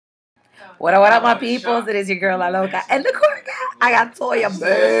What up, my peoples? It is your girl, Loca. And the court girl, I got Toya,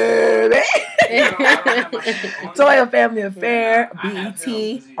 baby. Toya Family Affair, BET,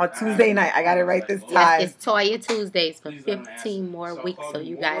 on Tuesday night. I got it right this time. Yes, it's Toya Tuesdays for 15 more weeks, so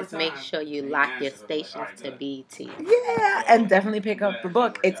you guys make sure you lock your stations to BET. Yeah, and definitely pick up the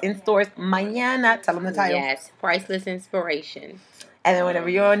book. It's in stores mañana. Tell them the title. Yes, Priceless Inspiration. And then whenever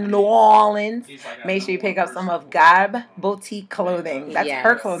you're in New Orleans, make sure you pick up some of Garb Boutique clothing. That's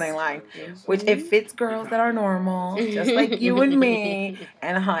her clothing line, which it fits girls that are normal, just like you and me.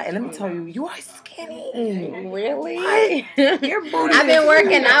 And let me tell you, you are skinny. Really? What? Your booty. I've been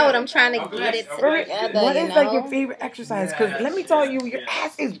working out. I'm trying to get it together. What is like your favorite exercise? Because let me tell you, your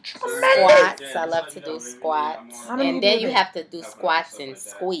ass is tremendous. Squats. I love to do squats. And then you have to do squats and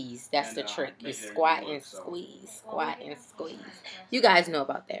squeeze. That's the trick. You squat and squeeze. Squat and squeeze. You guys know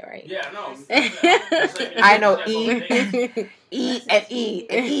about that, right? Yeah, no. I know. Eat and eat and eat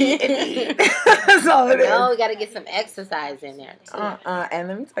and eat. That's all it is. No, we got to get some exercise in there, too. And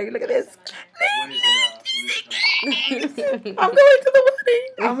let me tell you, look at this. I'm going to the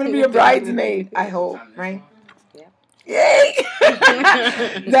wedding. I'm going to be a bridesmaid, I hope, right? Yeah. Yay!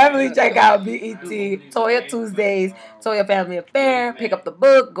 Definitely check out BET, Toya Tuesdays, Toya Family Affair. Pick up the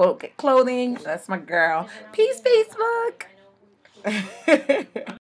book, go get clothing. That's my girl. Peace, Facebook.